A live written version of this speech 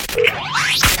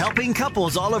Helping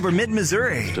couples all over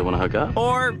mid-Missouri. Still want to hook up?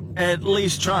 Or at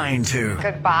least trying to.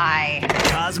 Goodbye.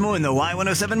 Cosmo and the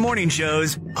Y107 Morning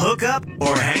Show's Hook Up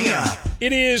or Hang Up.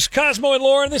 It is Cosmo and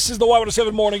Lauren. This is the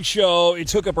Y107 Morning Show.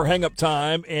 It's Hook Up or Hang Up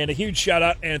time. And a huge shout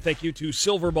out and thank you to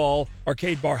Silverball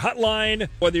Arcade Bar Hotline.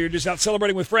 Whether you're just out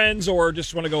celebrating with friends or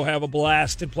just want to go have a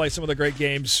blast and play some of the great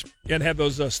games and have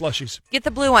those slushies. Get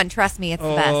the blue one. Trust me, it's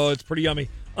the best. Oh, it's pretty yummy.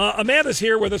 Amanda's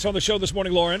here with us on the show this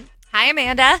morning, Lauren. Hi,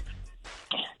 Amanda.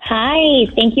 Hi,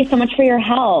 thank you so much for your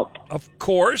help. Of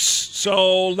course.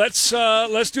 So let's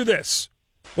do this.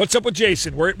 What's up with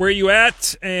Jason? Where are you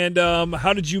at, and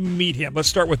how did you meet him? Let's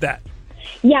start with that.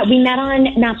 Yeah, we met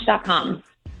on Match.com.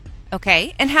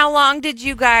 Okay. And how long did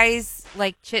you guys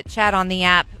chit-chat on the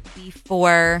app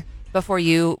before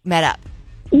you met up?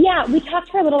 Yeah, we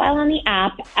talked for a little while on the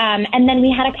app, and then we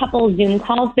had a couple Zoom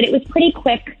calls, but it was pretty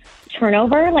quick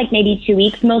turnover, like maybe 2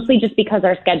 weeks, mostly just because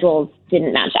our schedules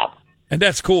didn't match up. And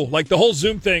that's cool. Like the whole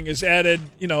Zoom thing is added,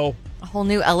 a whole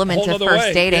new element of first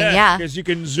way. dating, yeah. Because you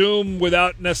can Zoom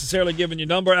without necessarily giving your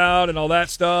number out and all that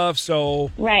stuff.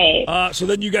 So right. So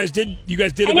then you guys did. And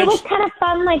it was kind of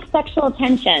fun, like sexual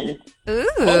tension. Ooh.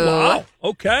 Oh wow.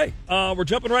 Okay. We're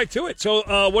jumping right to it.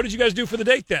 So what did you guys do for the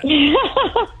date then?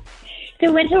 So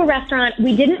we went to a restaurant.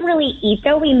 We didn't really eat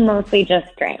though. We mostly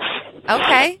just drank.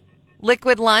 Okay.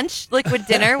 Liquid lunch, liquid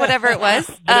dinner, whatever it was.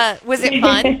 Was it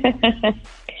fun?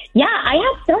 Yeah, I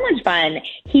had so much fun.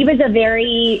 He was a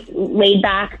very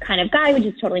laid-back kind of guy, which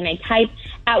is totally my type.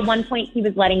 At one point, he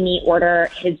was letting me order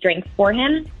his drinks for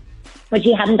him, which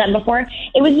he hadn't done before.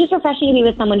 It was just refreshing to be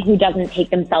with someone who doesn't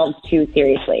take themselves too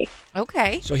seriously.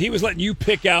 Okay. So he was letting you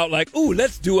pick out, like, ooh,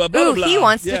 let's do a blah, blah, blah. He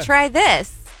wants to try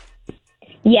this.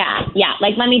 Yeah.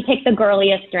 Like, let me pick the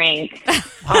girliest drink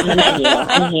on the menu,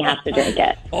 and he has to drink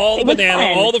it. All the was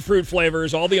banana, fun. all the fruit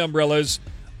flavors, all the umbrellas.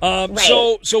 Right.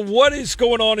 So what is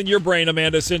going on in your brain,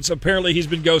 Amanda, since apparently he's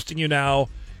been ghosting you now?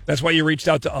 That's why you reached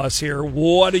out to us here.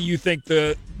 What do you think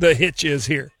the hitch is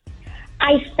here?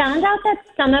 I found out that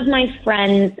some of my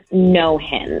friends know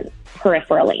him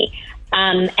peripherally.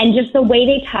 And just the way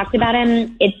they talked about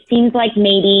him, it seems like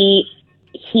maybe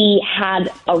he had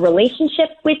a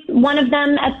relationship with one of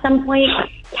them at some point,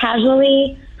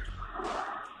 casually.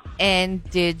 And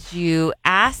did you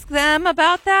ask them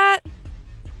about that?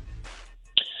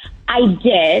 I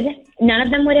did. None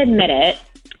of them would admit it,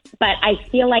 but I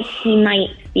feel like he might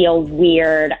feel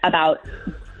weird about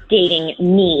dating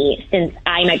me since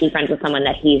I might be friends with someone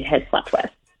that he has slept with.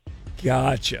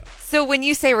 Gotcha. So when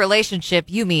you say relationship,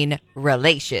 you mean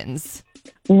relations.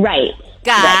 Right.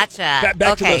 Gotcha.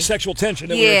 Back to the sexual tension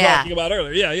that we were talking about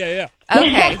earlier. Yeah.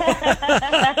 Okay.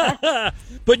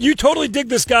 But you totally dig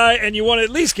this guy, and you want to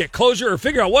at least get closure or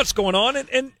figure out what's going on,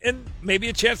 and maybe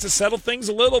a chance to settle things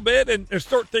a little bit and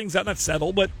sort things out. Not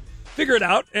settle, but figure it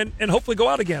out and hopefully go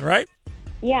out again, right?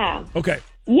 Yeah. Okay.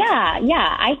 Yeah,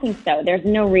 I think so. There's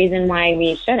no reason why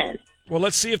we shouldn't. Well,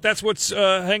 let's see if that's what's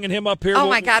hanging him up here. Oh,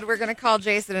 my God. We're going to call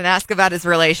Jason and ask about his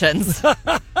relations.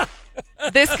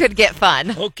 This could get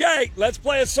fun. Okay, let's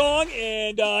play a song,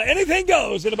 and anything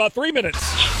goes in about 3 minutes.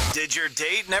 Did your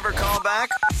date never call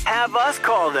back? Have us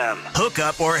call them. Hook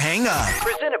Up or Hang Up.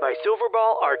 Presented by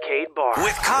Silverball Arcade Bar.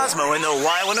 With Cosmo and the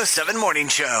Y107 Morning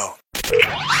Show.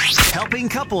 Helping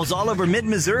couples all over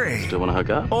mid-Missouri. Still want to hook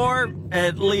up? Or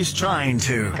at least trying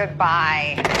to.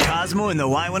 Goodbye. Cosmo and the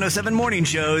Y107 Morning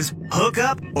Show's Hook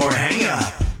Up or Hang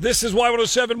Up. This is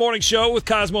Y107 Morning Show with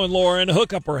Cosmo and Lauren.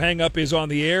 Hook Up or Hang Up is on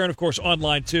the air, and of course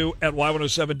online too at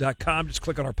y107.com. Just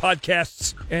click on our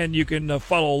podcasts, and you can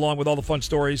follow along with all the fun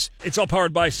stories. It's all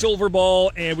powered by Silverball,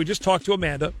 and we just talked to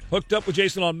Amanda. Hooked up with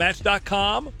Jason on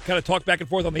Match.com. Kind of talked back and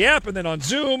forth on the app, and then on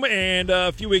Zoom, and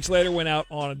a few weeks later went out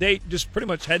on a date. Just pretty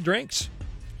much had drinks.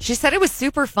 She said it was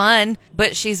super fun,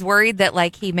 but she's worried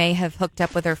that he may have hooked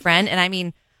up with her friend. And I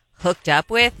mean, hooked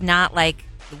up with, not like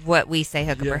what we say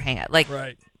hook up or hang up.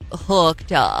 Right.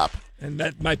 Hooked up. And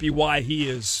that might be why he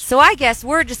is. So I guess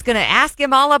we're just going to ask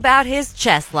him all about his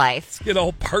chess life. Let's get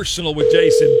all personal with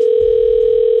Jason.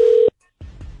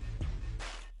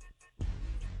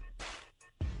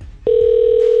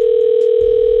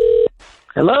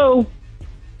 Hello.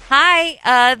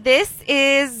 Hi, this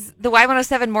is the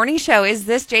Y107 Morning Show. Is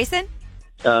this Jason?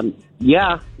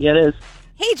 Yeah, it is.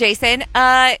 Hey, Jason.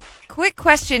 Quick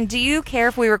question. Do you care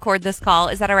if we record this call?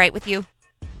 Is that all right with you?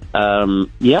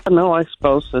 Yeah, no, I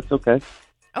suppose that's okay.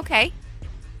 Okay.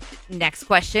 Next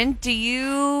question. Do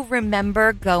you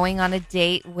remember going on a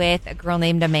date with a girl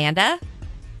named Amanda?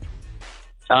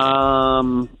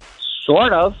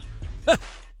 Sort of.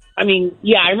 I mean,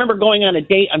 yeah, I remember going on a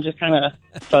date. I'm just kind of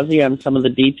fuzzy on some of the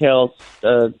details.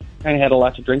 Kind of had a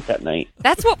lot to drink that night.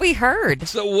 That's what we heard.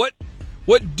 So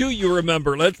What do you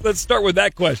remember? Let's start with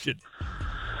that question.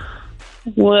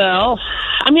 Well,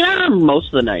 I mean, I remember most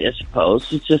of the night, I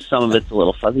suppose. It's just some of it's a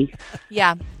little fuzzy.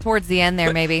 Yeah, towards the end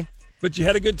there, maybe. But you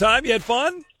had a good time? You had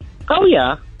fun? Oh,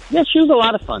 yeah. Yeah, she was a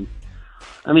lot of fun.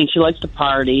 I mean, she likes to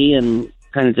party and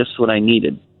kind of just what I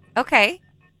needed. Okay.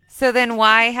 So then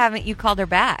why haven't you called her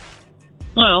back?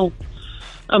 Well,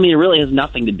 I mean, it really has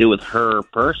nothing to do with her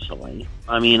personally.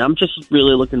 I mean, I'm just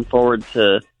really looking forward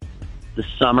to the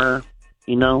summer,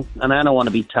 you know, and I don't want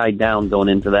to be tied down going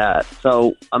into that.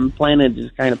 So I'm planning to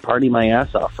just kind of party my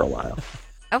ass off for a while.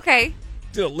 Okay.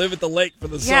 To live at the lake for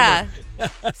the Yeah.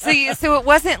 summer. So it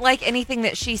wasn't like anything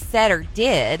that she said or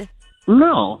did.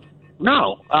 No,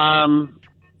 not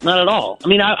at all. I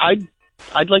mean,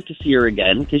 I'd like to see her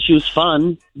again because she was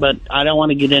fun, but I don't want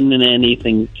to get into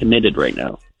anything committed right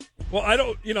now. Well, I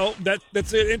don't,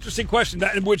 that's an interesting question,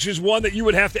 which is one that you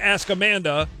would have to ask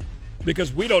Amanda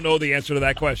because we don't know the answer to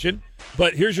that question.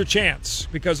 But here's your chance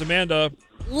because Amanda.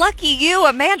 Lucky you,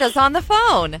 Amanda's on the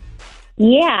phone.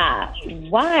 Yeah.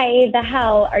 Why the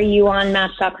hell are you on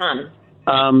Match.com?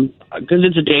 Because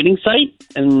it's a dating site,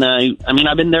 and I mean,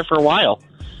 I've been there for a while.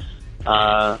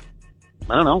 I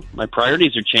don't know. My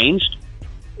priorities are changed.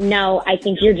 No, I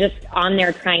think you're just on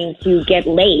there trying to get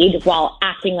laid while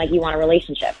acting like you want a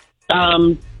relationship.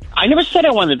 I never said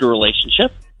I wanted a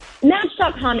relationship.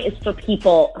 Match.com is for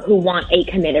people who want a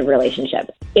committed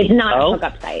relationship. It's not a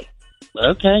hookup site.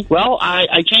 Okay. Well,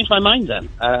 I changed my mind then.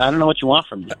 I don't know what you want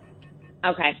from me.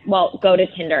 Okay. Well, go to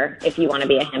Tinder if you want to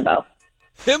be a himbo.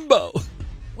 Himbo.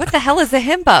 What the hell is a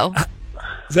himbo?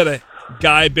 Is that a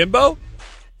guy bimbo?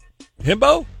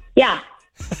 Himbo? Yeah.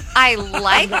 I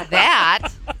like that.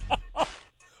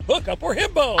 Hookup or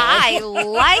himbo? I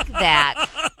like that.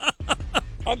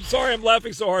 I'm sorry I'm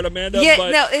laughing so hard, Amanda. Yeah,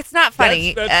 but no, it's not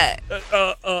funny. That's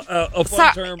a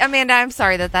fun term. Amanda, I'm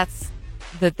sorry that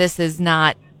this is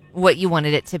not what you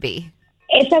wanted it to be.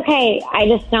 It's okay. I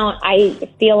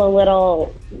feel a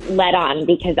little let on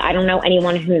because I don't know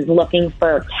anyone who's looking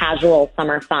for casual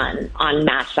summer fun on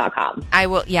Match.com.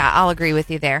 I'll agree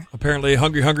with you there. Apparently,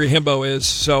 Hungry Himbo is,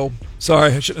 so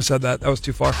sorry, I shouldn't have said that. That was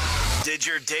too far. Did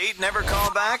your date never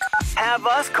call back? Have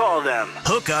us call them.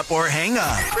 Hook up or hang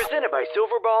up Presented by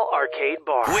Silverball Arcade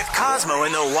Bar. with Cosmo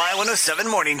in the Y107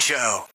 Morning Show.